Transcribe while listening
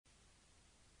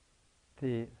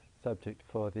The subject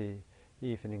for the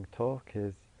evening talk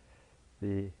is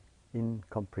the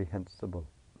incomprehensible.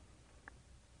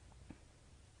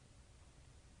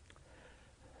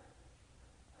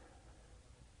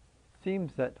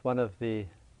 Seems that one of the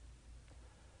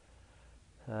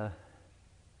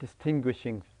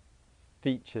distinguishing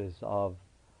features of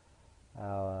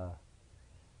our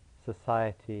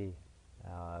society,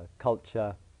 our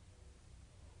culture,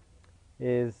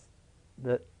 is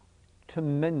the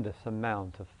tremendous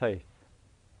amount of faith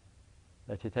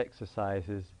that it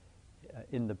exercises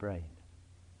in the brain.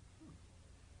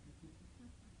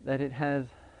 That it has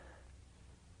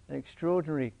an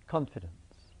extraordinary confidence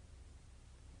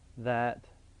that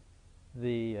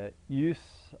the use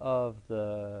of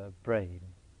the brain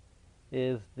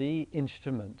is the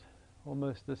instrument,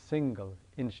 almost the single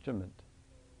instrument,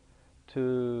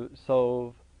 to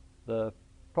solve the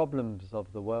problems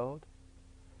of the world,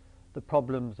 the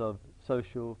problems of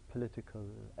social, political,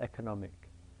 economic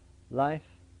life,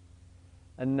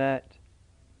 and that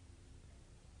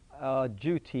our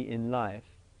duty in life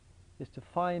is to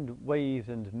find ways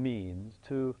and means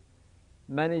to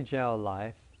manage our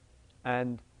life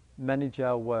and manage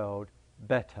our world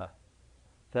better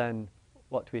than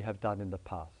what we have done in the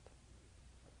past.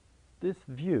 This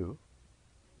view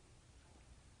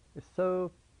is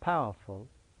so powerful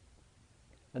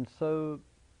and so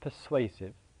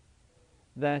persuasive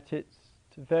that it's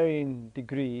to varying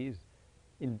degrees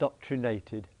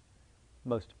indoctrinated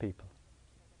most people.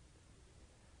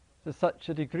 To such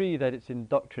a degree that it's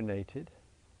indoctrinated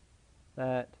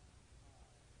that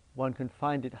one can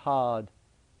find it hard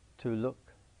to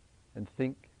look and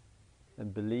think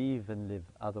and believe and live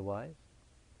otherwise.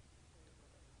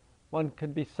 One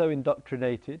can be so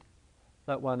indoctrinated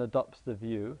that one adopts the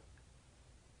view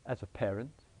as a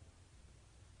parent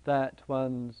that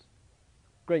one's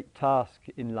great task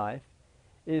in life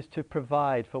is to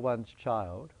provide for one's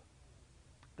child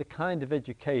the kind of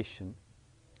education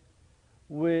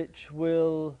which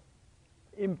will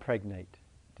impregnate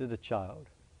to the child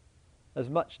as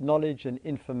much knowledge and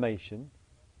information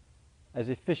as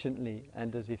efficiently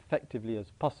and as effectively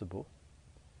as possible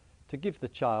to give the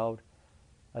child,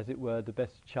 as it were, the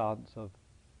best chance of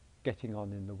getting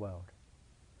on in the world.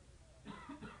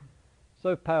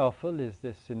 So powerful is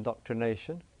this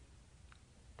indoctrination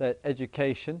that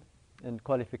education and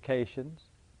qualifications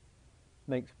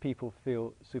makes people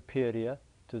feel superior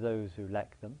to those who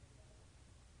lack them,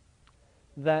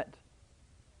 that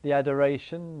the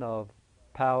adoration of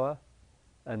power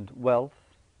and wealth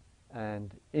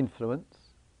and influence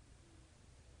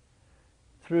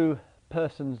through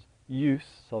person's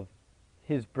use of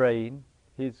his brain,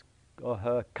 his or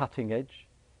her cutting edge,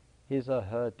 his or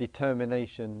her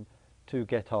determination to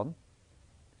get on,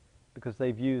 because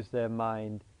they've used their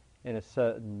mind in a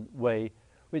certain way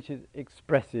which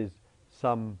expresses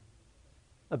some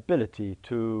ability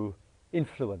to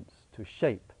influence, to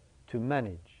shape, to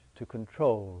manage, to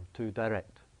control, to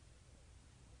direct.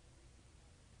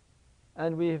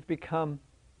 And we have become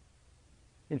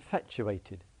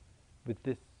infatuated with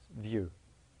this view.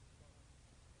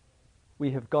 We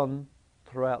have gone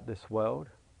throughout this world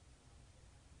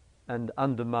and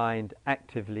undermined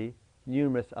actively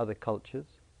numerous other cultures.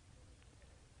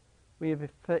 We have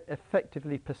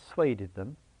effectively persuaded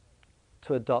them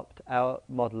to adopt our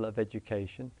model of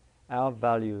education, our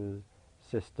value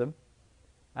system,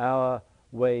 our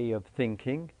way of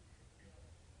thinking,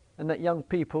 and that young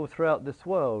people throughout this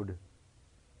world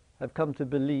have come to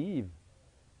believe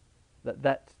that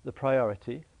that's the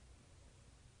priority,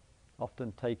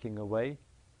 often taking away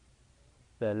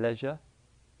their leisure,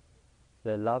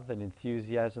 their love and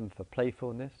enthusiasm for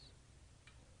playfulness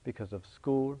because of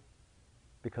school,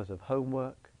 because of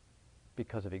homework,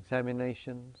 because of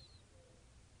examinations.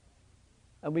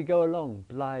 And we go along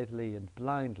blithely and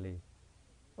blindly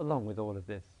along with all of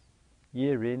this,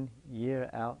 year in, year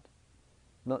out,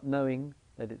 not knowing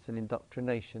that it's an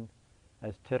indoctrination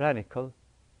as tyrannical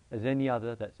as any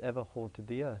other that's ever haunted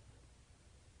the earth.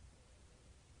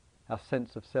 Our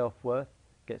sense of self-worth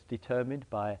gets determined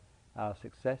by our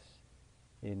success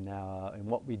in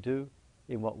what we do,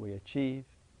 in what we achieve,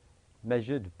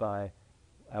 measured by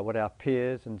what our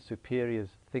peers and superiors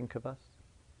think of us.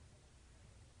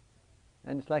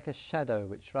 And it's like a shadow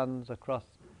which runs across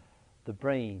the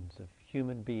brains of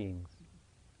human beings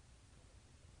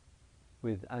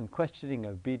with unquestioning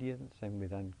obedience and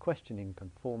with unquestioning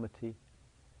conformity.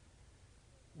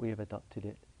 We have adopted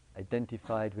it,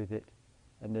 identified with it,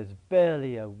 and there's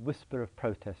barely a whisper of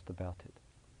protest about it.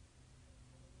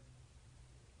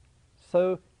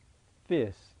 So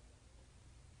fierce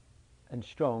and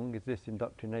strong is this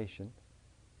indoctrination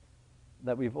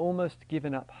that we've almost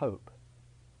given up hope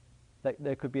that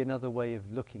there could be another way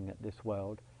of looking at this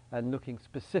world and looking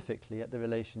specifically at the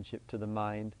relationship to the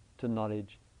mind, to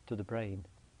knowledge, to the brain.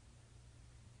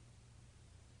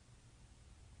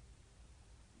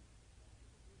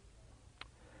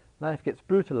 Life gets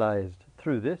brutalized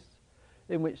through this,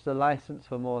 in which the license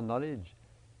for more knowledge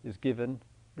is given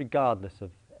regardless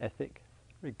of ethic,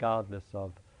 regardless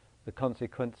of the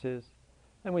consequences,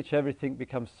 in which everything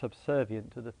becomes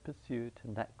subservient to the pursuit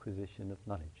and acquisition of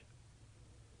knowledge.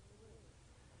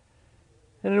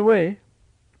 In a way,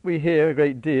 we hear a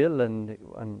great deal,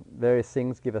 and various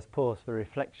things give us pause for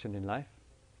reflection in life,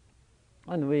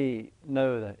 and we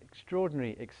know the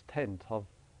extraordinary extent of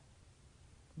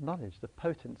knowledge, the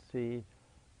potency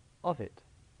of it,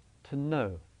 to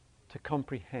know, to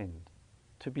comprehend,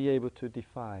 to be able to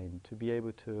define, to be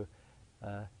able to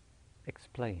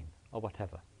explain, or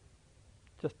whatever.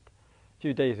 Just a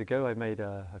few days ago I made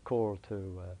a call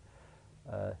to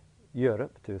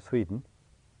Europe, to Sweden,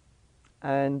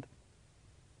 and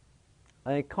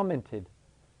I commented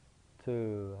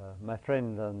to my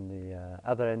friend on the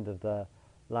other end of the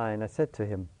line. I said to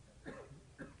him,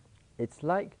 it's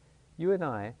like you and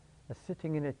I are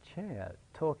sitting in a chair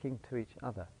talking to each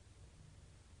other.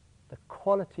 The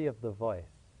quality of the voice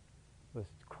was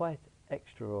quite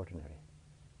extraordinary.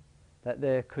 That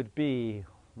there could be,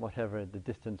 whatever the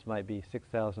distance might be,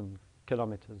 6,000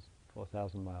 kilometers,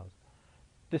 4,000 miles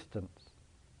distance.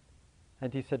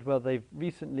 And he said, well, they've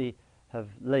recently have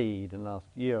laid in the last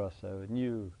year or so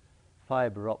new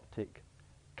fiber optic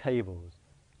cables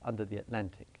under the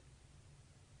Atlantic.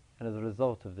 And as a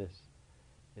result of this,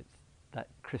 it's that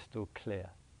crystal clear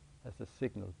as the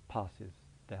signal passes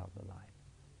down the line.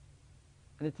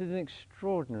 And it is an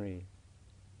extraordinary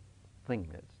thing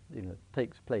that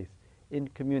takes place in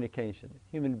communication.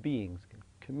 Human beings can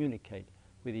communicate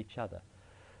with each other.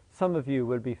 Some of you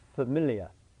will be familiar,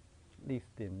 at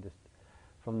least in this,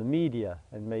 from the media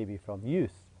and maybe from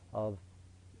use of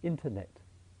internet,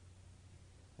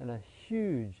 and a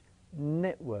huge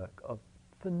network of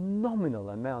phenomenal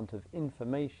amount of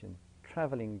information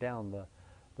travelling down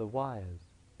the wires.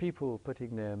 People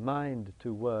putting their mind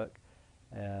to work,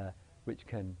 which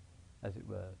can, as it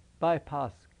were,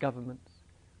 bypass governments,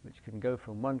 which can go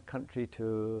from one country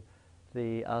to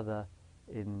the other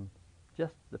in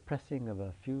just the pressing of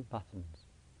a few buttons.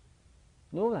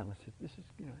 And all that, this is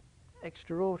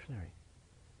extraordinary.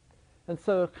 And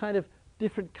so a kind of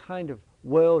different kind of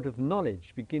world of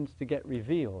knowledge begins to get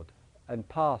revealed and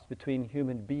pass between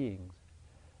human beings.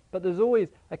 But there's always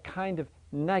a kind of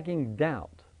nagging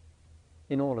doubt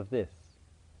in all of this,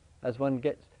 as one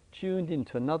gets tuned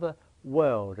into another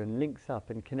world and links up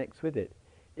and connects with it.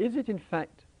 Is it in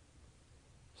fact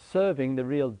serving the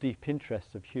real deep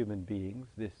interests of human beings,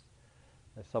 this,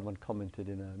 as someone commented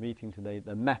in a meeting today,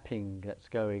 the mapping that's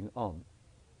going on?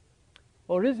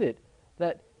 Or is it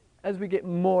that as we get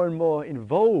more and more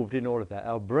involved in all of that,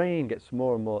 our brain gets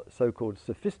more and more so-called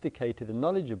sophisticated and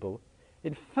knowledgeable,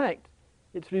 in fact,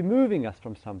 it's removing us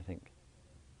from something?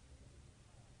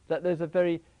 That there's a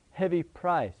very heavy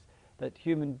price that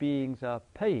human beings are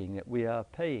paying, that we are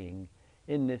paying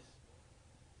in this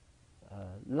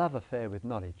love affair with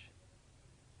knowledge,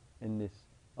 in this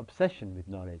obsession with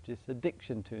knowledge, this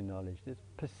addiction to knowledge, this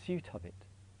pursuit of it,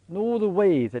 and all the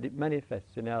ways that it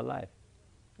manifests in our life.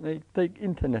 And I take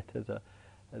internet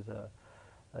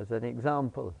as an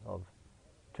example of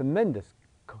tremendous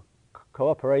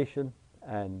cooperation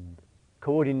and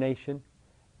coordination,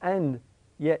 and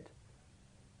yet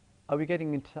are we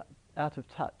getting out of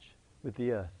touch with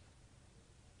the earth,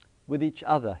 with each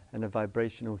other on a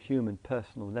vibrational, human,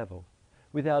 personal level,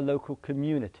 with our local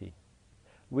community,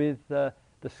 with the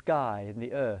sky and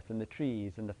the earth and the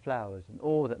trees and the flowers and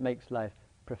all that makes life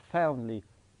profoundly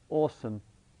awesome,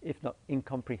 if not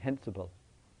incomprehensible?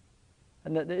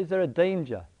 And that is there a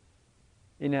danger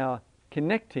in our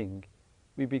connecting,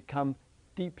 we become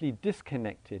deeply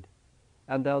disconnected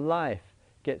and our life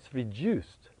gets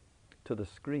reduced to the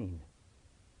screen,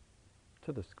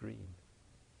 to the screen.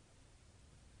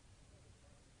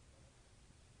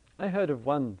 I heard of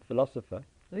one philosopher,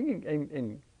 I think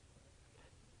in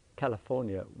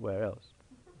California, where else,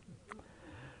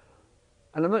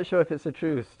 and I'm not sure if it's a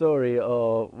true story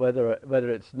or whether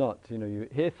it's not. You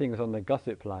hear things on the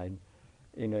gossip line,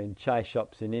 in chai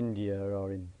shops in India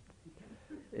or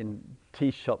in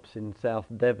tea shops in South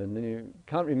Devon, and you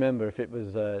can't remember if it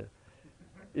was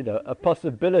a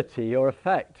possibility or a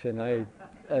fact.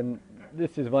 And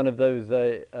this is one of those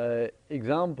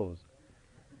examples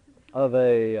of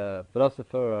a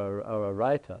philosopher or a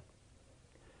writer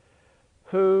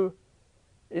who,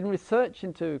 in research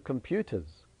into computers,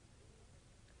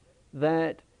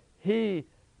 that he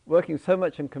working so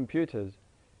much on computers,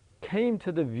 came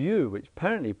to the view, which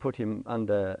apparently put him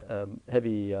under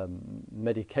heavy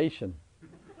medication,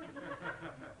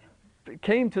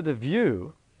 came to the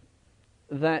view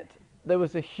that there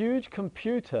was a huge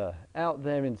computer out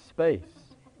there in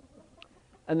space,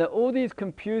 and that all these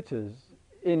computers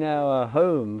in our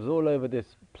homes all over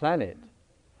this planet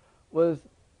was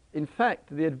in fact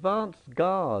the advanced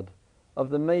guard of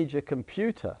the major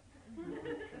computer,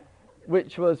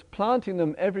 which was planting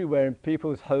them everywhere in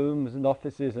people's homes and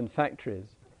offices and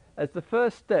factories as the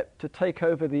first step to take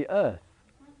over the earth.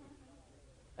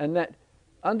 And that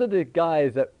under the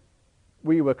guise that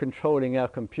we were controlling our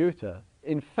computer,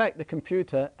 in fact the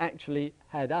computer actually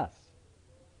had us,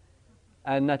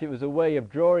 and that it was a way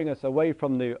of drawing us away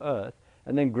from the earth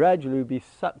and then gradually be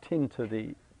sucked into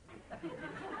the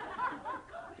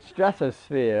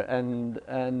stratosphere,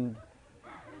 and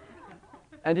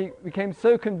he became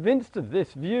so convinced of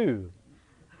this view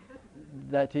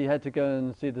that he had to go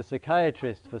and see the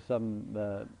psychiatrist for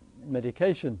some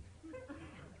medication.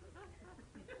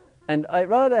 And I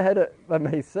rather had, I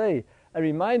may say, a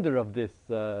reminder of this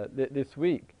this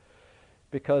week,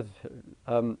 because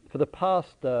for the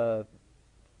past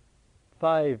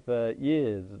 5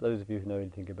 years, those of you who know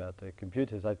anything about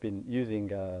computers, I've been using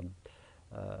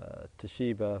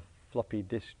Toshiba floppy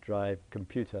disk drive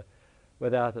computer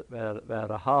without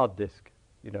a hard disk.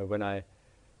 You know, when I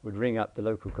would ring up the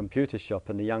local computer shop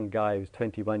and the young guy who's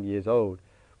 21 years old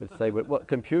would say, well, what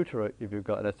computer have you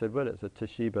got? And I said, well, it's a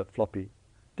Toshiba floppy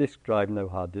disk drive, no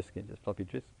hard disk in it, just floppy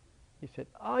disk. He said,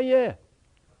 oh yeah,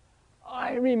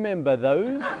 I remember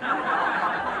those.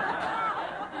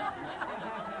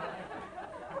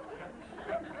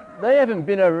 They haven't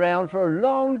been around for a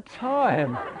long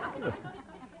time.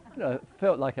 You know, it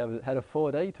felt like I had a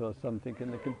Ford 8 or something in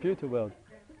the computer world.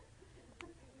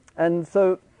 And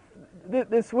so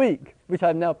this week, which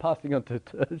I'm now passing on to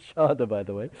Shada, by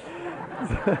the way.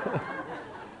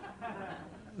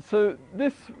 So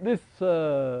this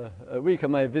week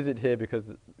on my visit here, because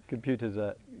computers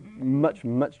are much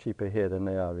cheaper here than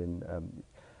they are in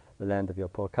the land of your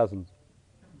poor cousins,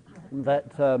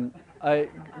 that I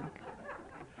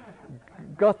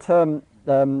got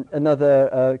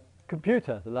another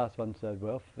computer. The last one said,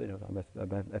 well, you know,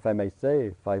 if I may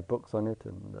say, 5 books on it,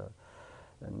 and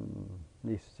at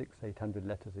least 600-800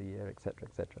 letters a year, etc.,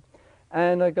 etc.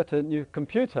 And I got a new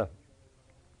computer,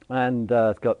 and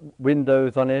it's got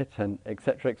Windows on it, and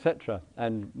etc., etc.,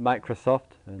 and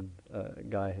Microsoft. And a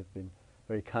guy has been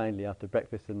very kindly after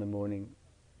breakfast in the morning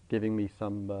giving me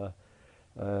some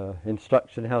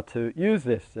instruction how to use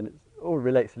this, and it all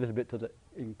relates a little bit to the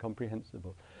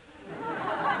incomprehensible.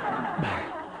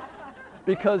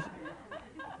 Because,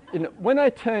 you know, when I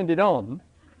turned it on,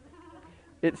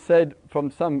 it said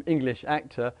from some English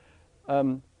actor,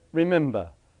 remember,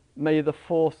 may the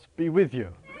force be with you.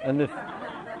 And this,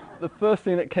 the first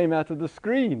thing that came out of the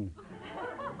screen.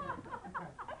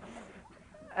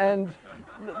 And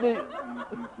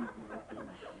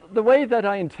the way that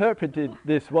I interpreted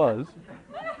this was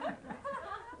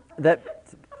that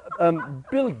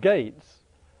Bill Gates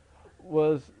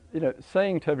was, you know,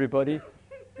 saying to everybody,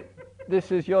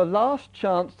 this is your last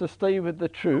chance to stay with the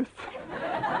truth,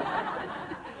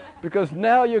 because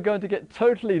now you're going to get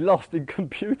totally lost in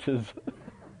computers.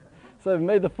 So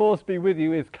may the force be with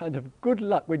you is kind of good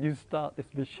luck when you start this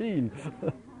machine.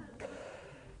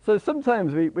 So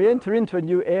sometimes we enter into a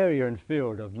new area and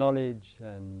field of knowledge,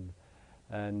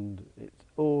 and it's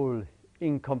all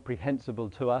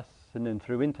incomprehensible to us, and then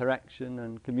through interaction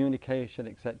and communication,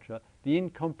 etc., the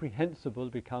incomprehensible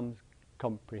becomes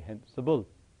comprehensible.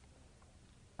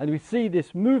 And we see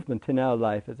this movement in our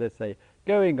life, as I say,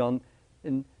 going on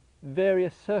in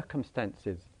various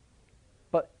circumstances.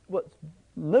 But what's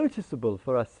noticeable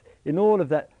for us in all of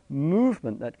that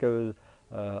movement that goes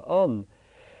on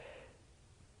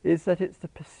is that it's the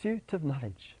pursuit of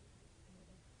knowledge.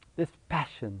 This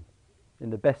passion,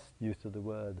 in the best use of the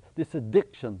word, this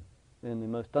addiction, in the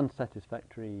most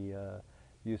unsatisfactory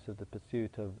use of the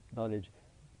pursuit of knowledge,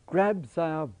 grabs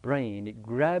our brain, it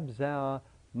grabs our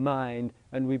mind,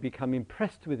 and we become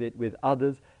impressed with it with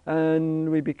others, and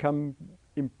we become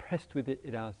impressed with it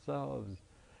in ourselves.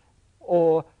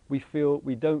 Or we feel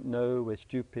we don't know, we're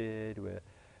stupid,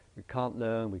 we can't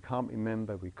learn, we can't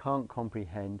remember, we can't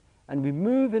comprehend, and we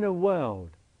move in a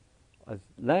world as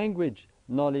language,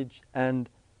 knowledge, and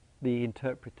the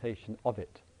interpretation of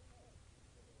it.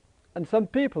 And some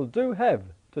people do have,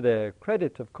 to their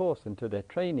credit, of course, and to their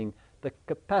training, the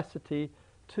capacity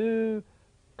to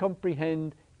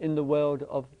comprehend in the world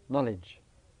of knowledge,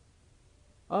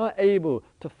 are able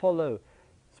to follow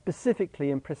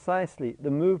specifically and precisely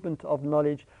the movement of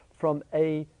knowledge from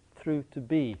A through to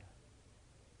be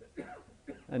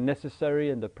and necessary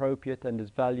and appropriate and as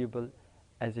valuable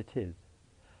as it is.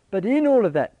 But in all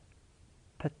of that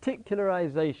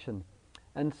particularization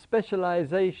and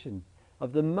specialization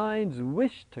of the mind's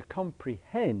wish to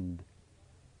comprehend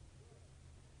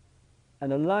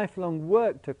and a lifelong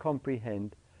work to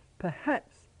comprehend,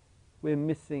 perhaps we're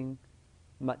missing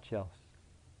much else.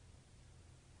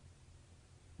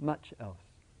 Much else.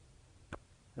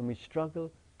 And we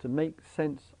struggle to make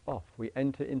sense of. We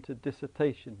enter into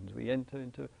dissertations, we enter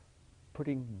into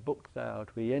putting books out,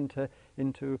 we enter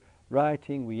into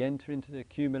writing, we enter into the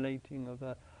accumulating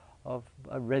of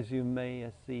a resume,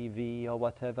 a CV or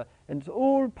whatever, and it's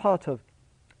all part of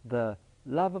the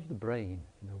love of the brain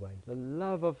in a way, the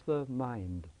love of the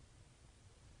mind.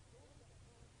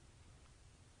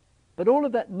 But all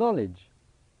of that knowledge,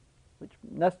 which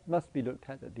must be looked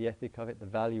at the ethic of it, the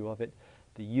value of it,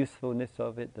 the usefulness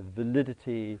of it, the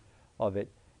validity of it,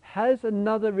 has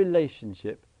another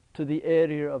relationship to the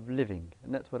area of living.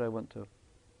 And that's what I want to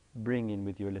bring in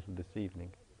with you a little this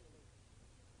evening.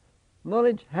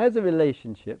 Knowledge has a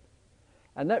relationship,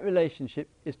 and that relationship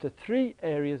is to three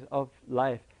areas of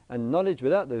life, and knowledge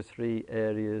without those three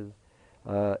areas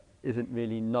isn't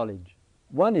really knowledge.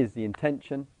 One is the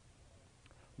intention,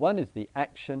 one is the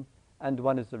action, and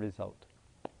one is the result.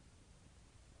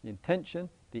 The intention,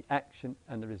 the action,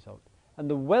 and the result. And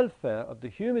the welfare of the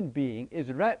human being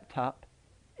is wrapped up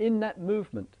in that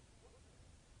movement.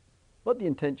 What the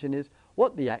intention is,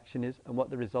 what the action is, and what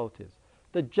the result is.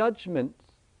 The judgments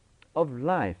of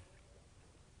life,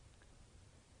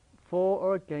 for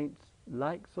or against,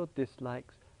 likes or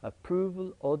dislikes,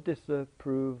 approval or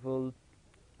disapproval,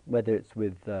 whether it's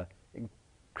with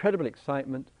incredible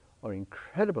excitement or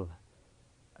incredible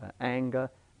anger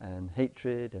and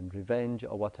hatred and revenge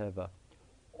or whatever.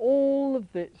 All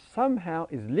of this somehow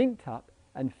is linked up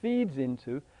and feeds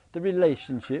into the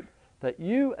relationship that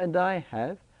you and I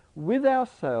have with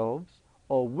ourselves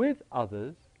or with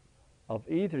others of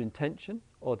either intention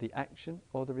or the action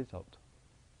or the result.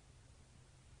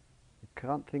 You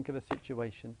can't think of a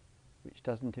situation which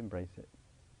doesn't embrace it.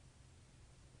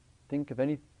 Think of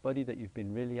anybody that you've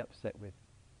been really upset with.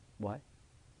 Why?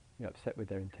 You're upset with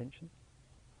their intention,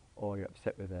 or you're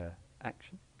upset with their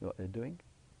action, what they're doing,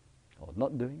 or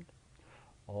not doing,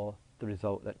 or the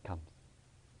result that comes.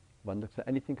 One looks at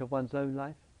anything of one's own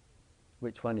life,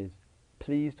 which one is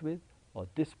pleased with or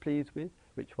displeased with,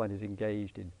 which one is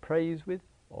engaged in praise with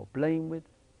or blame with,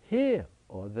 here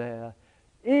or there.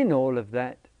 In all of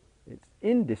that, it's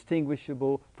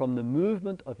indistinguishable from the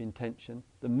movement of intention,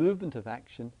 the movement of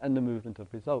action, and the movement of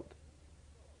result.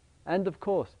 And of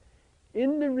course,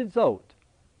 in the result,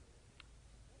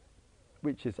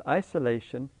 which is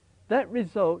isolation, that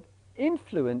result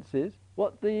influences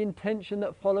what the intention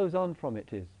that follows on from it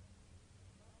is,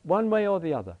 one way or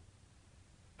the other.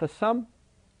 For some,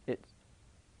 it's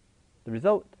the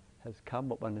result has come,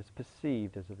 what one has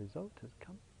perceived as a result has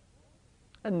come.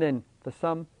 And then for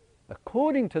some,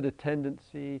 according to the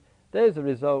tendency, there's a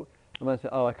result, and one says,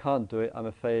 oh, I can't do it, I'm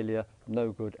a failure,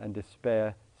 no good, and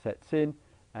despair sets in,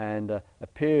 and a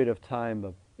period of time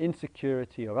of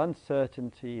insecurity or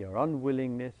uncertainty or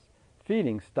unwillingness,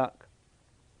 feeling stuck,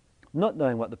 not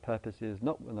knowing what the purpose is,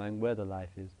 not knowing where the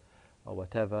life is, or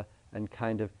whatever, and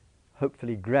kind of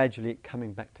hopefully gradually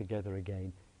coming back together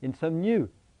again in some new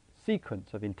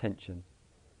sequence of intention,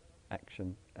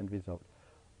 action, and result.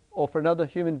 Or for another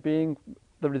human being,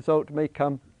 the result may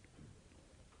come,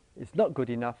 it's not good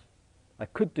enough, I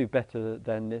could do better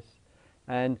than this,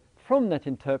 and from that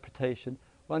interpretation,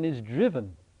 one is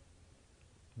driven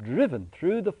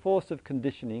through the force of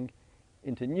conditioning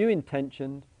into new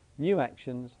intentions, new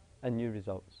actions, and new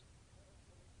results.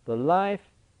 The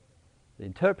life, the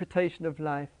interpretation of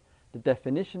life, the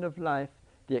definition of life,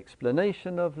 the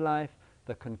explanation of life,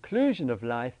 the conclusion of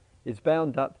life is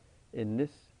bound up in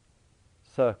this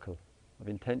circle of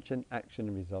intention, action,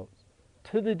 and results.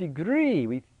 To the degree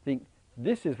we think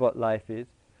this is what life is,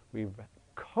 we've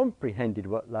comprehended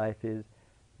what life is,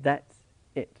 that's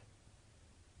it.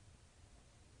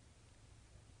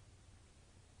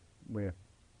 We're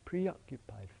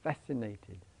preoccupied,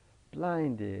 fascinated,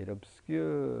 blinded,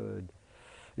 obscured,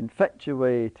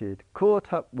 infatuated,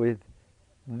 caught up with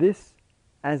this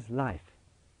as life.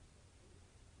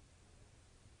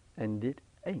 And it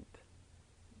ain't,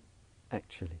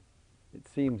 actually. It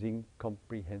seems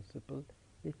incomprehensible.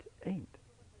 It ain't.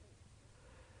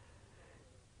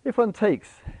 If one takes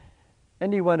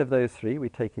any one of those three, we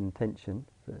take intention,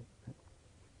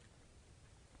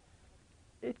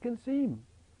 it can seem,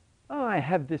 oh, I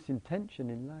have this intention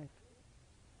in life.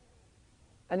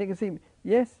 And it can seem,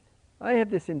 yes, I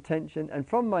have this intention, and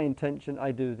from my intention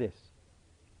I do this.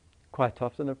 Quite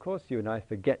often, of course, you and I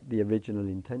forget the original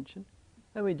intention,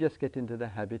 and we just get into the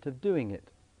habit of doing it.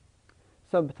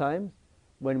 Sometimes,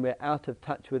 when we're out of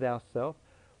touch with ourselves,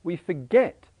 we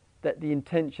forget that the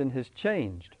intention has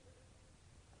changed.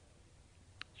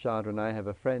 Shada and I have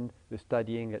a friend who's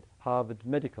studying at Harvard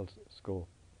Medical School.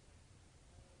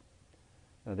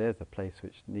 Now there's a place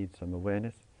which needs some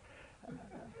awareness.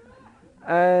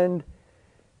 And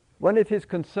one of his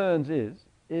concerns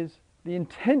is the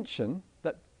intention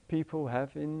that people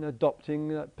have in adopting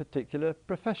that particular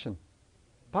profession.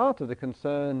 Part of the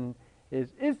concern is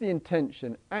the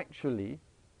intention actually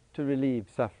to relieve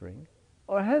suffering,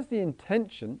 or has the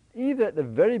intention, either at the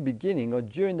very beginning or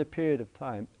during the period of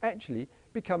time, actually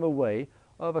become a way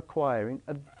of acquiring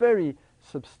a very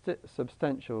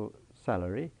substantial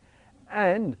salary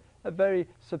and a very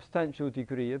substantial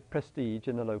degree of prestige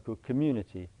in the local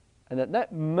community, and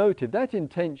that motive, that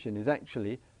intention, is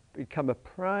actually become a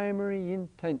primary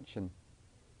intention,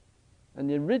 and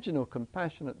the original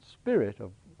compassionate spirit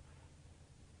of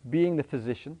being the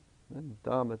physician, and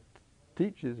Dharma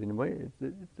teaches in a way,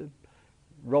 it's a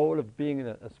role of being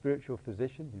a spiritual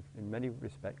physician in many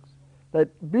respects,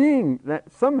 that being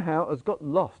that somehow has got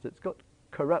lost, it's got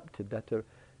corrupted, that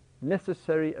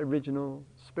necessary original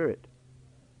spirit.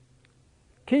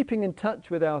 Keeping in touch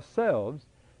with ourselves,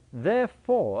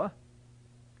 therefore,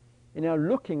 in our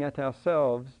looking at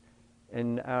ourselves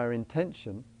and our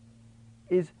intention,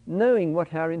 is knowing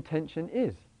what our intention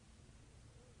is,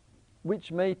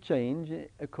 which may change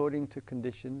according to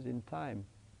conditions in time.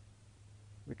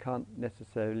 We can't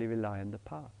necessarily rely on the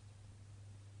past.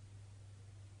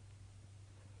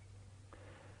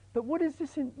 But what is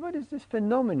this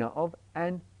phenomena of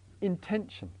an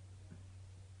intention?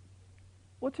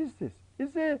 What is this?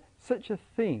 Is there such a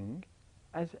thing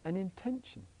as an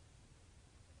intention?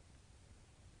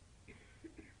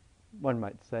 One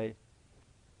might say,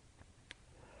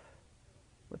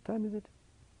 what time is it?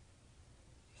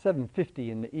 7:50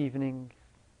 in the evening.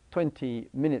 20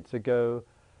 minutes ago,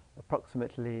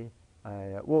 approximately,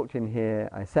 I walked in here,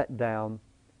 I sat down,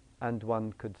 and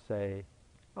one could say,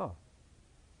 oh,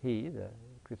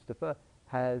 Christopher,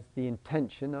 has the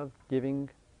intention of giving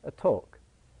a talk.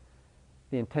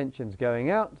 The intention's going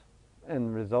out, and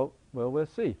the result, well, we'll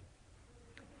see.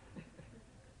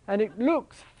 And it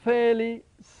looks fairly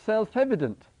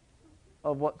self-evident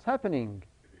of what's happening.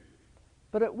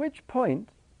 But at which point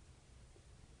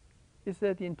is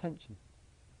there the intention?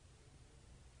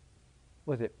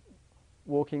 Was it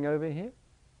walking over here?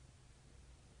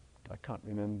 I can't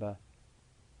remember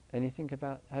anything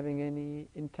about having any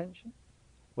intention.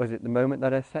 Was it the moment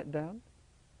that I sat down?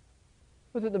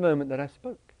 Was it the moment that I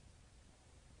spoke?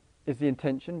 Is the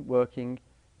intention working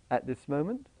at this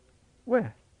moment?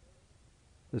 Where?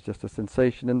 There's just a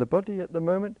sensation in the body at the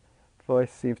moment.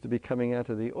 Voice seems to be coming out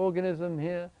of the organism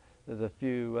here. There's a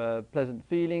few pleasant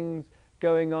feelings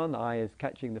going on. Eye is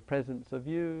catching the presence of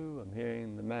you. I'm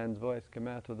hearing the man's voice come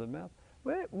out of the mouth.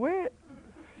 Where?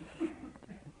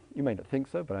 You may not think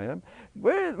so, but I am.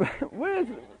 Where's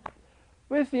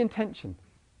the intention?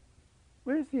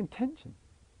 Where is the intention?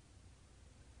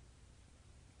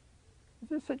 Is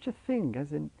there such a thing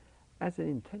as an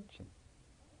intention?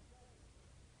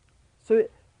 So,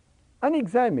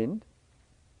 unexamined,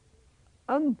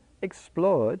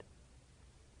 unexplored,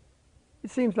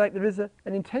 it seems like there is an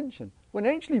intention. When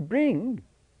I actually bring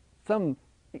some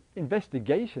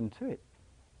investigation to it,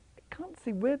 I can't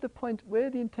see where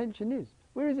the intention is.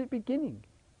 Where is it beginning?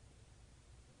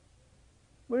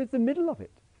 Where is the middle of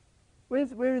it?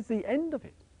 Where is the end of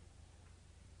it?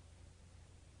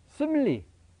 Similarly,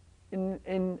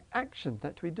 in action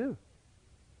that we do.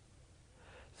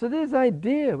 So this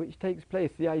idea which takes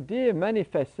place, the idea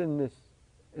manifests in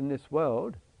this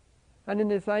world, and in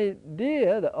this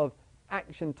idea of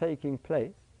action taking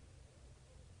place,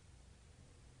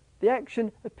 the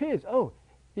action appears. Oh,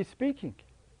 he's speaking.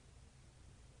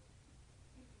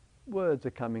 Words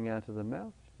are coming out of the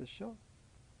mouth, for sure.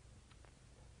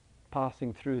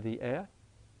 Passing through the air,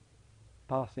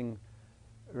 passing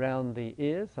around the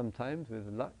ears, sometimes with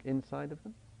luck inside of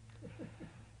them.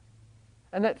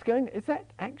 And that's going, is that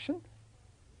action?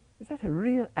 Is that a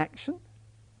real action?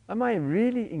 Am I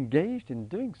really engaged in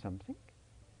doing something?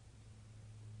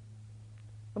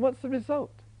 And what's the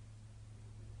result?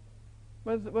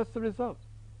 What's the result?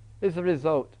 Is the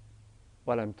result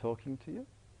while I'm talking to you?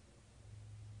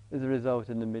 Is the result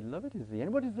in the middle of it? Is the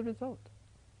end? What is the result?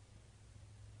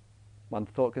 One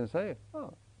thought can say,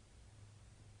 oh,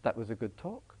 that was a good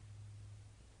talk.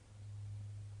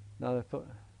 Another thought,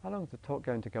 how long is the talk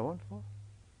going to go on for?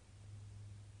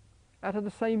 Out of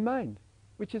the same mind.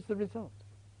 which is the result.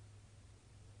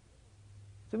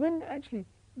 So when actually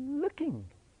looking,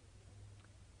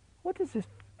 what is this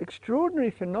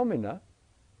extraordinary phenomena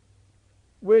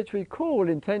which we call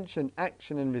intention,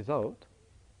 action and result,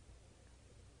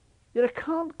 yet I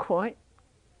can't quite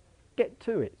get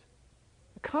to it.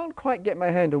 I can't quite get my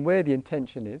hand on where the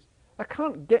intention is. I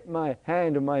can't get my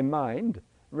hand on my mind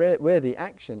where the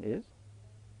action is.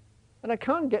 And I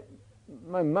can't get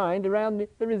my mind around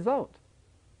the result.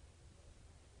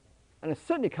 And I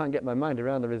certainly can't get my mind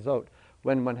around the result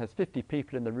when one has 50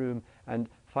 people in the room and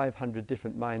 500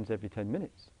 different minds every 10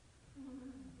 minutes.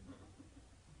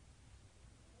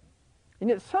 And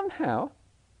yet somehow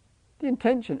the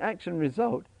intention, action,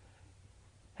 result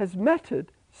has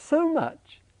mattered so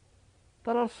much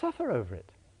that I'll suffer over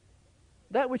it.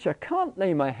 That which I can't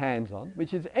lay my hands on,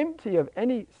 which is empty of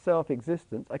any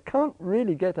self-existence, I can't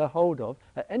really get a hold of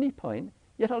at any point,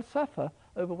 yet I'll suffer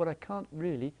over what I can't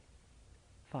really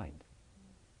find.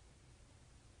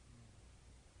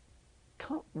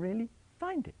 Can't really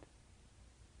find it.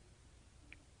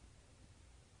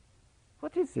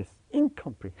 What is this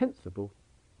incomprehensible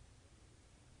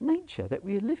nature that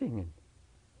we are living in?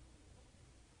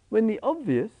 When the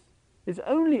obvious is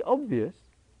only obvious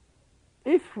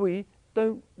if we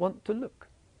don't want to look.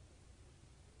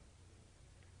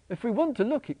 If we want to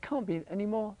look, it can't be any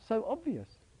more so obvious.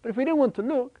 But if we don't want to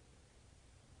look,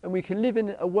 and we can live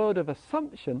in a world of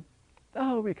assumption,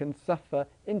 we can suffer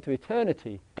into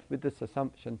eternity with this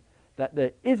assumption that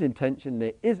there is intention,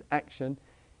 there is action,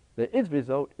 there is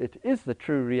result, it is the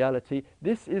true reality,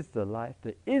 this is the life,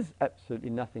 there is absolutely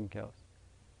nothing else.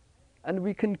 And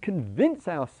we can convince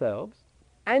ourselves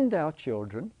and our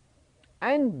children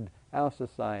and our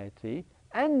society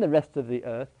and the rest of the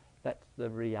earth that's the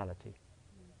reality.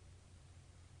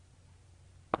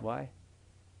 Why?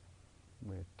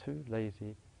 We're too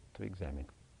lazy to examine.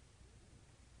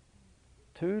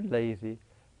 Too lazy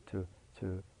to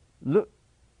look,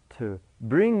 to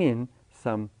bring in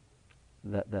some,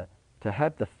 to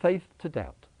have the faith to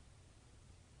doubt.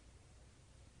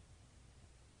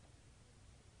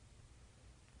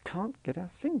 Can't get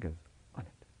our fingers on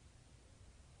it.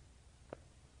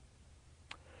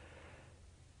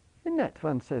 In that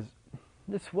one says,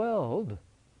 this world,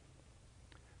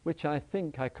 which I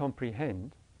think I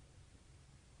comprehend,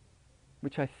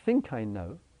 which I think I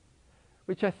know,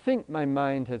 which I think my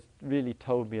mind has really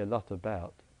told me a lot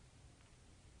about,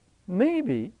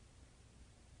 maybe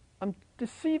I'm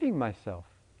deceiving myself.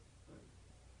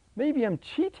 Maybe I'm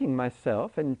cheating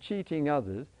myself and cheating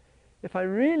others if I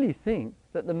really think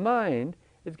that the mind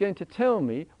is going to tell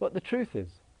me what the truth is.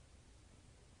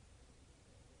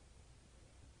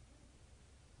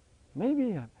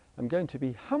 Maybe I'm going to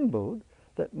be humbled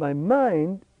that my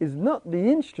mind is not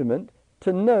the instrument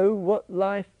to know what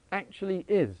life actually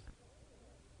is.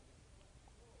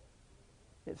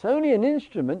 It's only an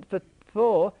instrument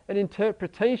for an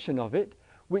interpretation of it,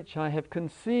 which I have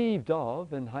conceived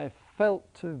of and I have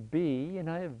felt to be and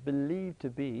I have believed to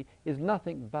be, is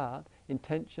nothing but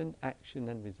intention, action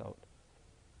and result.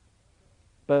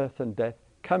 Birth and death,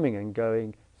 coming and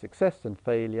going, success and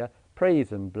failure,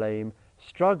 praise and blame,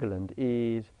 struggle and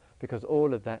ease, because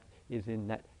all of that is in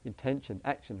that intention,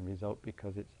 action and result,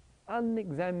 because it's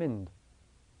unexamined.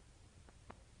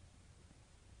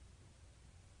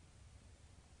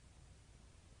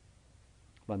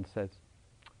 One says,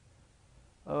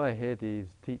 I hear these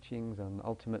teachings on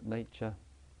ultimate nature,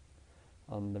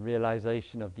 on the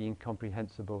realization of the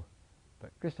incomprehensible,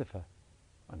 but Christopher,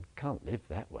 one can't live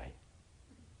that way.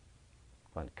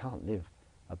 One can't live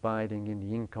abiding in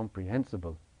the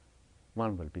incomprehensible.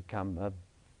 One will become a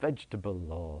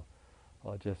vegetable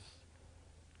or just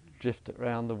drift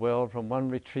around the world from one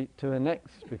retreat to the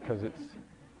next, because it's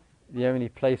the only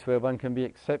place where one can be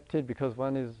accepted, because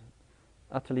one is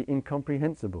utterly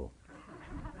incomprehensible.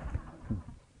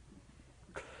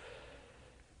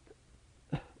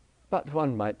 But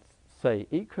one might say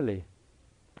equally,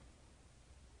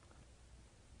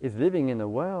 is living in a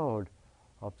world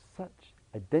of such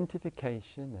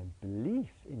identification and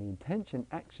belief in intention,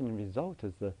 action and result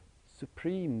as the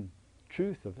supreme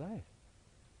truth of life.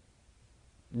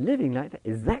 Living like that,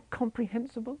 is that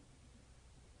comprehensible?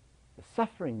 The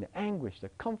suffering, the anguish, the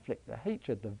conflict, the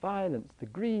hatred, the violence, the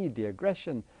greed, the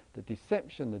aggression, the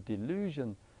deception, the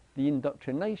delusion, the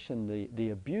indoctrination, the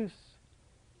abuse.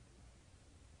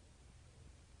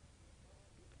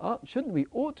 We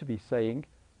ought to be saying,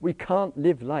 we can't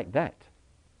live like that.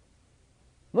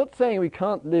 Not saying we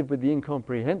can't live with the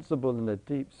incomprehensible and the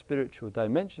deep spiritual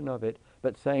dimension of it,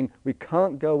 but saying we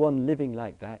can't go on living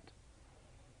like that.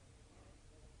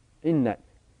 In that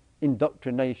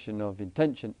indoctrination of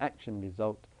intention, action,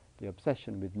 result, the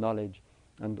obsession with knowledge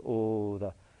and all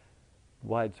the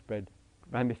widespread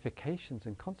ramifications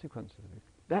and consequences of it.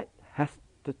 That has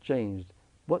to change.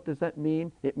 What does that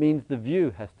mean? It means the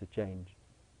view has to change.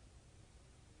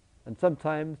 And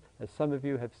sometimes, as some of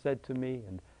you have said to me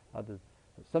and others,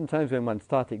 sometimes when one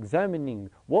starts examining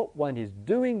what one is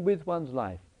doing with one's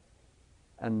life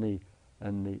and the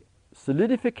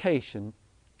solidification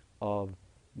of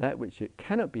that which it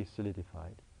cannot be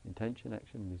solidified, intention,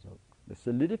 action, result, the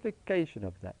solidification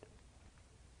of that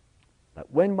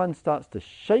when one starts to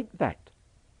shake that,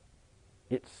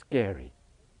 it's scary.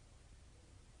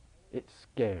 It's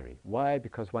scary. Why?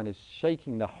 Because one is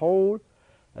shaking the whole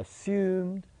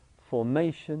assumed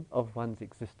formation of one's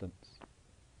existence.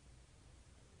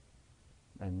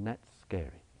 And that's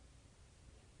scary.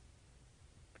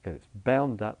 Because it's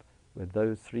bound up with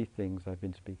those three things I've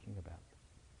been speaking about.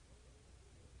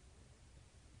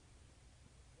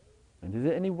 And is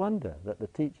it any wonder that the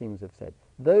teachings have said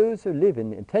those who live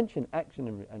in intention, action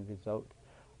and result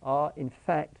are in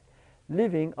fact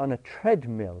living on a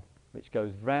treadmill which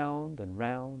goes round and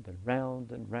round and round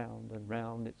and round and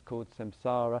round. It's called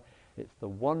samsara. It's the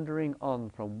wandering on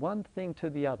from one thing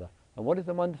to the other. And what is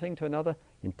the one thing to another?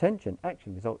 Intention,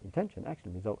 action, result, intention,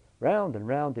 action, result. Round and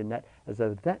round in that, as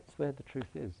though that's where the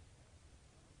truth is.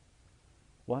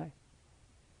 Why?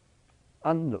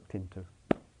 Unlooked into,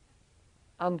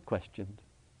 unquestioned.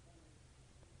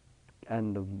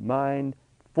 And the mind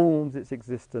forms its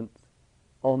existence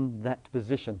on that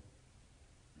position.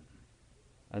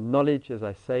 And knowledge, as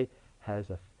I say, has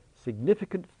a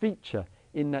significant feature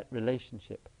in that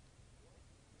relationship.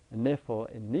 And therefore,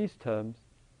 in these terms,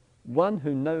 one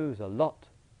who knows a lot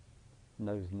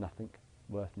knows nothing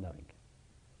worth knowing.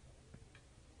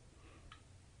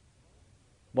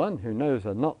 One who knows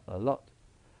a lot,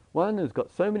 one who's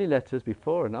got so many letters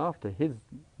before and after his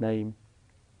name,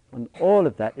 and all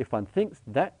of that, if one thinks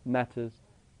that matters,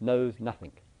 knows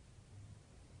nothing.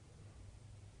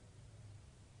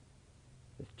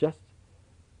 It's just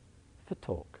for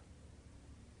talk.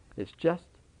 It's just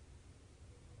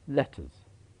letters.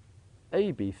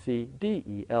 A, B, C, D,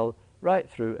 E, L, right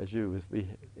through, as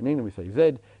in England we say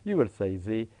Z, you will say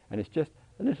Z, and it's just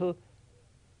a little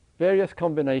various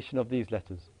combination of these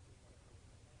letters.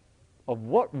 Of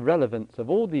what relevance of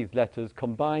all these letters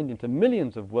combined into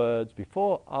millions of words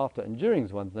before, after and during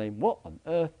one's name, what on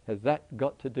earth has that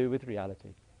got to do with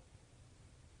reality?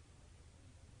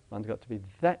 One's got to be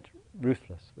that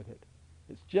ruthless with it.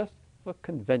 It's just for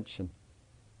convention.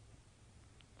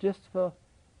 Just for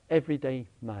everyday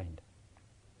mind.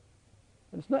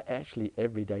 And it's not actually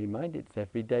everyday mind, it's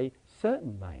everyday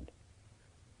certain mind.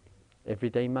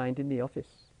 Everyday mind in the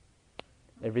office.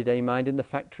 Everyday mind in the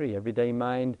factory. Everyday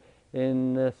mind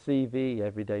in the CV.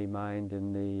 Everyday mind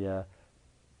in the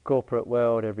corporate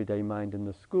world. Everyday mind in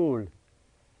the school.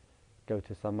 Go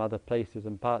to some other places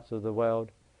and parts of the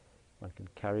world. One can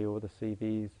carry all the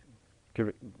CVs,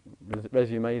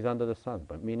 resumes under the sun.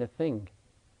 Won't mean a thing.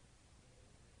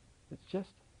 It's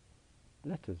just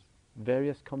letters,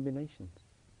 various combinations.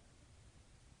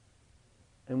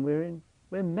 And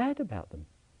we're mad about them.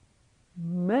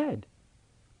 Mad.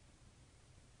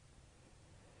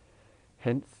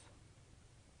 Hence,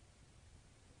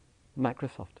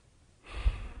 Microsoft.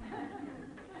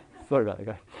 Sorry about that,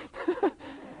 guys.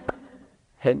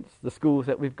 Hence, the schools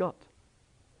that we've got.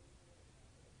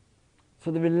 So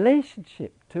the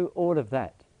relationship to all of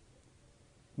that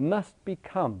must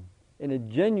become, in a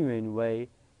genuine way,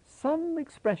 some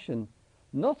expression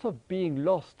not of being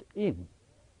lost in,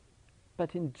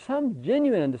 but in some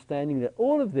genuine understanding that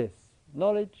all of this,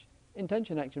 knowledge,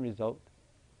 intention, action, result,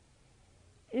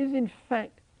 is in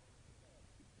fact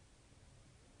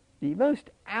the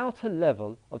most outer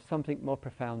level of something more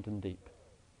profound and deep.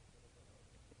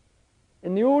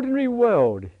 In the ordinary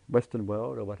world, Western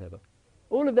world or whatever,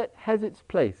 all of that has its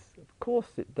place. Of course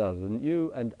it does, and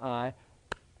you and I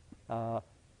are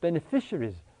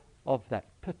beneficiaries of that,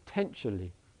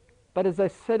 potentially. But as I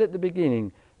said at the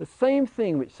beginning, the same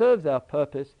thing which serves our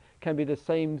purpose can be the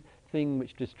same thing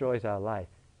which destroys our life.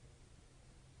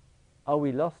 Are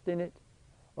we lost in it,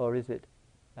 or is it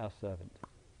our servant,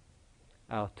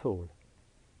 our tool?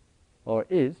 Or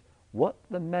is what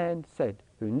the man said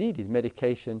who needed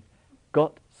medication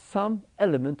got some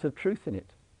element of truth in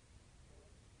it?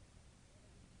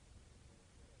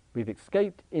 We've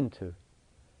escaped into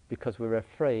because we're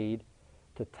afraid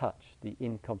to touch the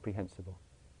incomprehensible.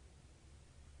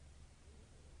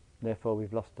 Therefore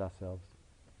we've lost ourselves.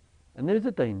 And there is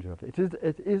a danger of it.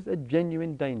 It is a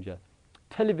genuine danger.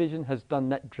 Television has done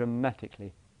that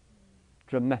dramatically.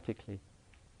 Dramatically.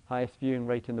 Highest viewing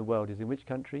rate in the world is in which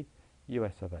country?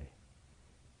 US of A.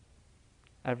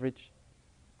 average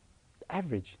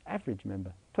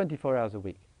member, 24 hours a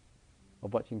week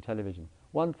of watching television,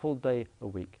 1 full day a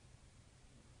week,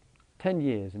 10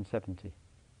 years in 70,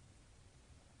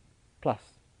 plus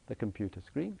the computer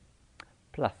screen,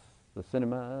 plus the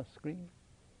cinema screen.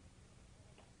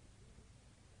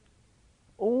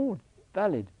 All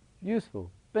valid,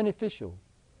 useful, beneficial,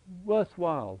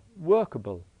 worthwhile,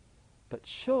 workable, but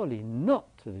surely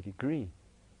not to the degree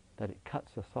that it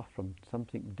cuts us off from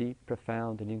something deep,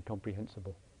 profound and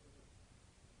incomprehensible.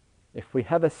 If we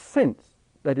have a sense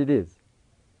that it is,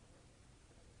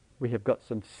 we have got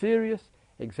some serious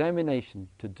examination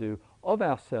to do of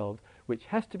ourselves, which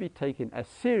has to be taken as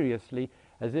seriously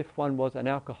as if one was an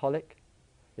alcoholic,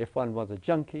 if one was a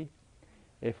junkie,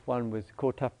 if one was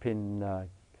caught up in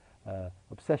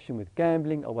obsession with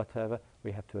gambling or whatever.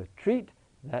 We have to treat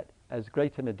that as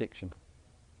great an addiction,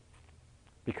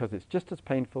 because it's just as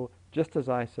painful, just as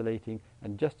isolating,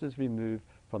 and just as removed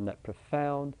from that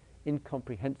profound,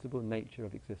 incomprehensible nature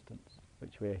of existence,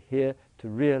 which we are here to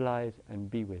realize and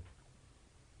be with,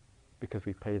 because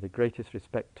we pay the greatest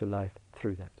respect to life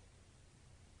through that.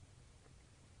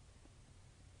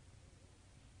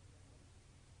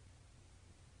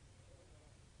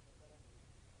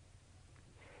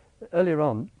 Earlier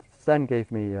on, Stan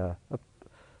gave me a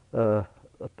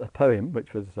poem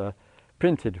which was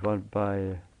printed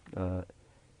by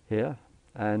here,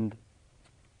 and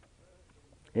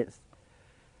it's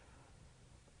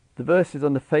the verse is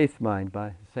on the Faith Mind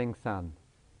by Seng San.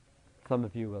 Some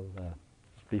of you will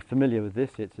be familiar with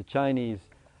this. It's a Chinese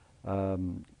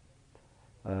poem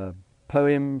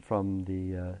from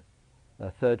the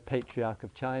third patriarch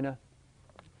of China,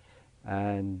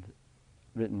 and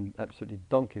written absolutely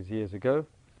donkeys years ago.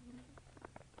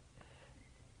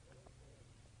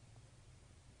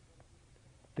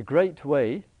 The great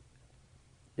way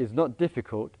is not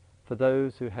difficult for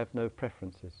those who have no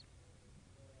preferences.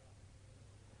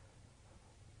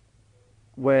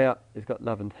 Where it's got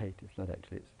love and hate, it's not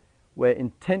actually. It's where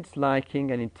intense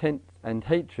liking and intense and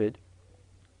hatred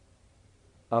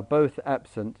are both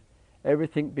absent,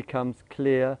 everything becomes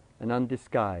clear and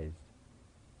undisguised.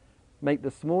 Make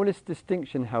the smallest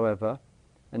distinction, however,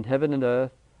 and heaven and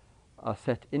earth are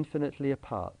set infinitely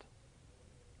apart.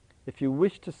 If you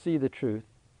wish to see the truth,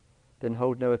 then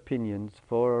hold no opinions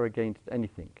for or against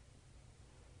anything.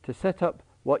 To set up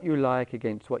what you like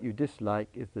against what you dislike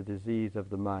is the disease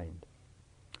of the mind.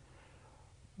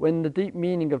 When the deep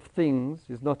meaning of things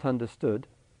is not understood,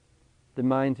 the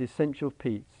mind's essential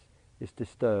peace is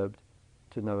disturbed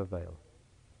to no avail.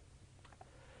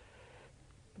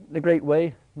 The Great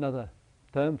Way, another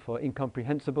term for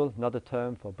incomprehensible, another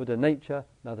term for Buddha nature,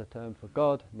 another term for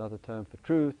God, another term for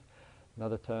truth,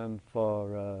 another term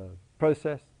for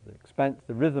process, the expanse,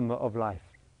 the rhythm of life.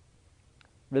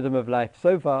 Rhythm of life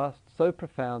so vast, so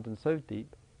profound and so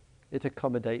deep, it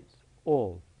accommodates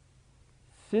all.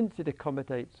 Since it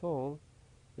accommodates all,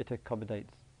 it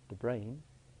accommodates the brain,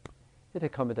 it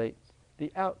accommodates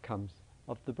the outcomes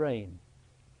of the brain,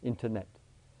 internet,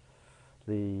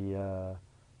 the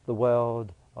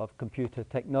world of computer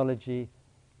technology,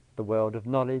 the world of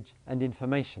knowledge and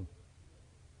information.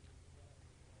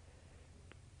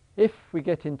 If we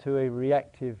get into a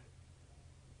reactive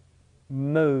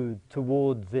mode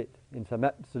towards it, in some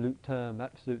absolute term,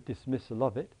 absolute dismissal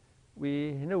of it, we,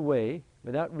 in a way,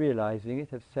 without realizing it,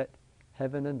 have set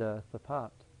heaven and earth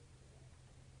apart.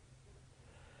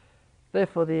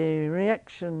 Therefore, the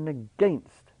reaction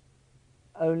against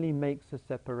only makes a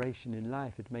separation in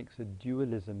life. It makes a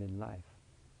dualism in life.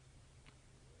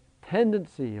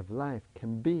 Tendency of life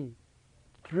can be,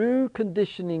 through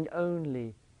conditioning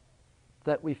only,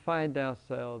 that we find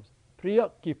ourselves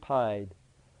preoccupied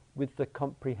with the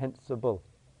comprehensible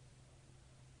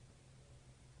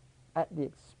at the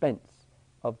expense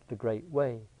of the Great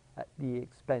Way, at the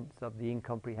expense of the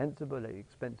incomprehensible, at the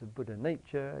expense of Buddha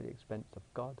nature, at the expense of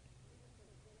God.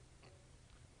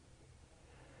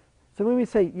 So when we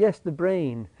say, yes, the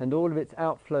brain and all of its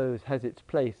outflows has its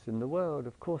place in the world,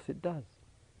 of course it does.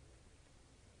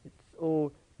 It's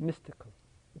all mystical.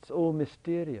 It's all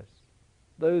mysterious.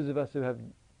 Those of us who have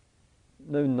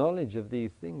no knowledge of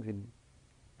these things in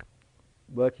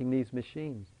working these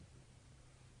machines,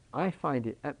 I find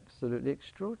it absolutely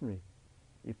extraordinary.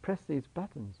 You press these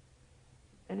buttons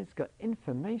and it's got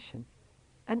information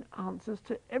and answers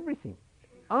to everything.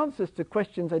 Answers to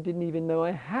questions I didn't even know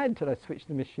I had till I switched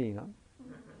the machine on.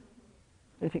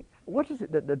 And I think, what is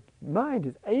it that the mind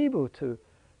is able to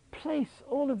place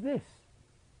all of this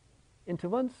into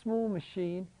one small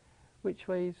machine which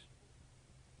weighs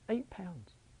 8 pounds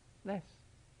less?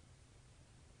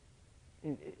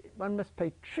 One must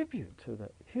pay tribute to the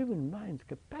human mind's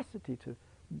capacity to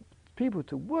people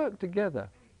to work together.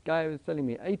 Guy was telling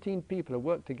me 18 people have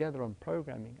worked together on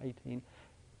programming, 18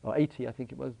 or 80 I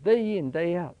think it was, day in,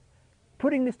 day out,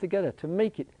 putting this together to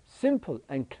make it simple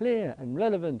and clear and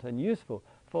relevant and useful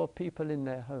for people in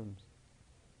their homes.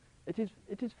 It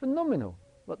is phenomenal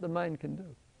what the mind can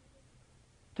do.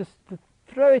 Just to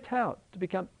throw it out, to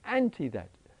become anti that,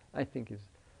 I think is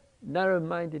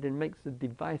narrow-minded and makes a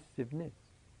divisiveness.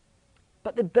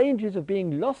 But the dangers of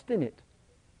being lost in it,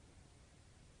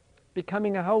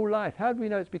 becoming a whole life. How do we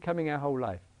know it's becoming our whole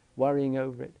life? Worrying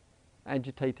over it,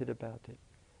 agitated about it,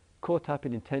 caught up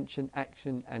in intention,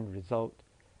 action and result,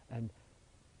 and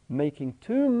making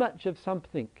too much of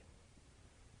something.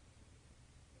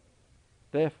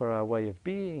 Therefore our way of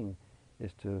being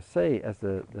is to say, as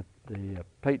the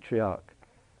patriarch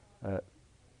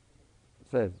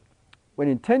says, when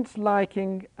intense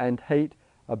liking and hate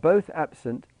are both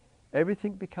absent,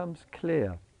 everything becomes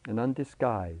clear and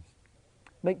undisguised.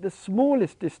 Make the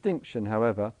smallest distinction,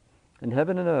 however, and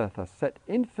heaven and earth are set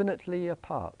infinitely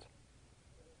apart.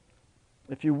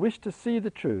 If you wish to see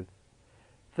the truth,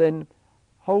 then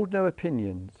hold no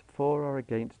opinions for or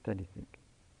against anything.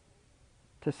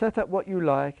 To set up what you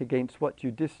like against what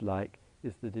you dislike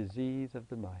is the disease of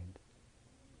the mind.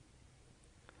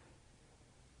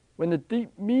 When the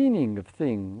deep meaning of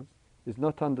things is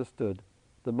not understood,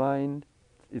 the mind's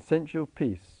essential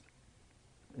peace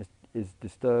is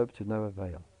disturbed to no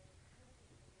avail.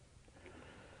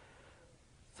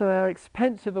 So our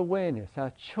expansive awareness,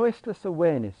 our choiceless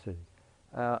awarenesses,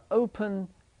 our open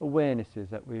awarenesses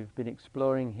that we've been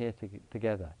exploring here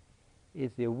together,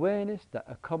 is the awareness that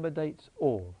accommodates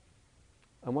all.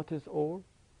 And what is all?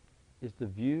 Is the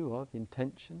view of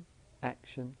intention,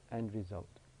 action and result.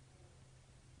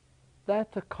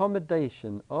 That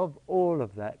accommodation of all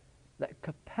of that, that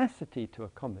capacity to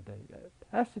accommodate, that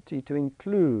capacity to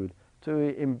include, to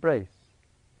embrace,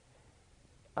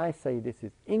 I say this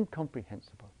is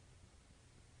incomprehensible.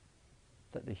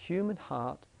 That the human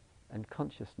heart and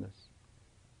consciousness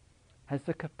has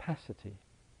the capacity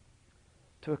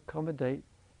to accommodate,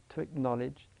 to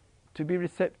acknowledge, to be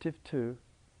receptive to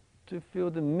feel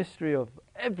the mystery of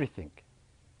everything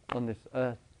on this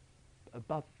earth,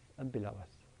 above and below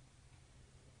us.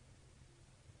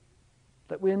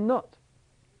 That we're not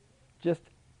just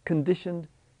conditioned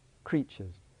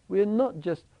creatures. We're not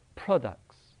just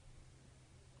products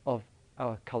of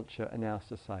our culture and our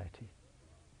society.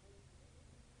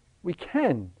 We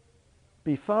can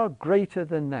be far greater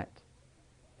than that,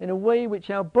 in a way which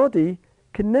our body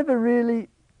can never really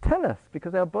tell us,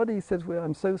 because our body says, well,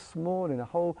 I'm so small in a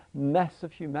whole mass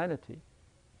of humanity.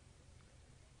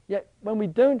 Yet when we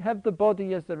don't have the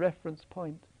body as the reference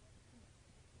point,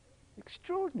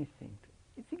 extraordinary thing.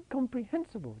 It's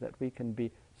incomprehensible that we can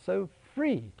be so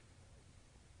free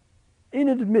in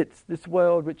and amidst this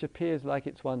world which appears like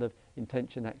it's one of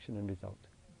intention, action and result.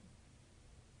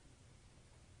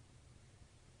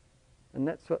 And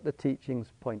that's what the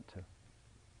teachings point to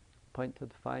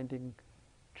finding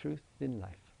truth in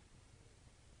life,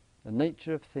 the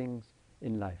nature of things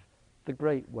in life, the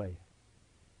great way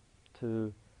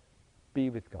to be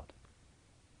with God.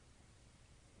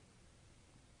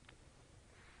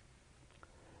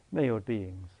 May all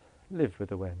beings live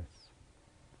with awareness.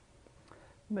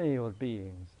 May all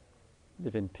beings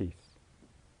live in peace.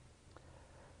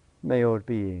 May all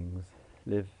beings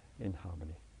live in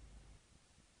harmony.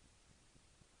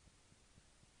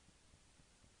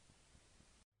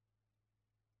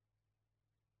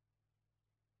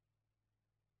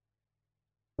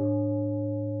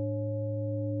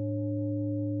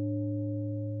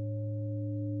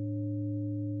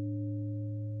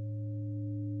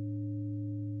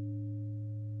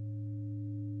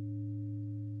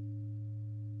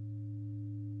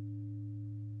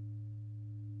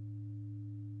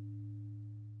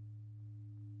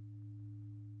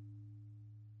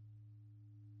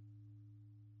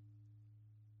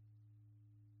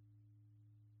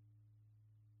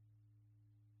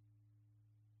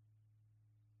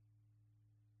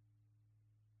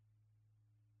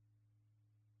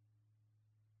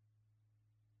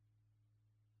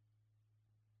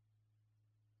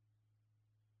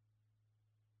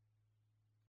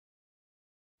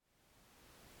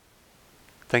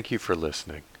 Thank you for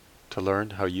listening. To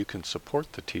learn how you can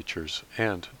support the teachers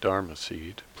and Dharma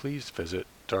Seed, please visit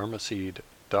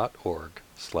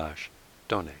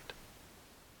dharmaseed.org/donate.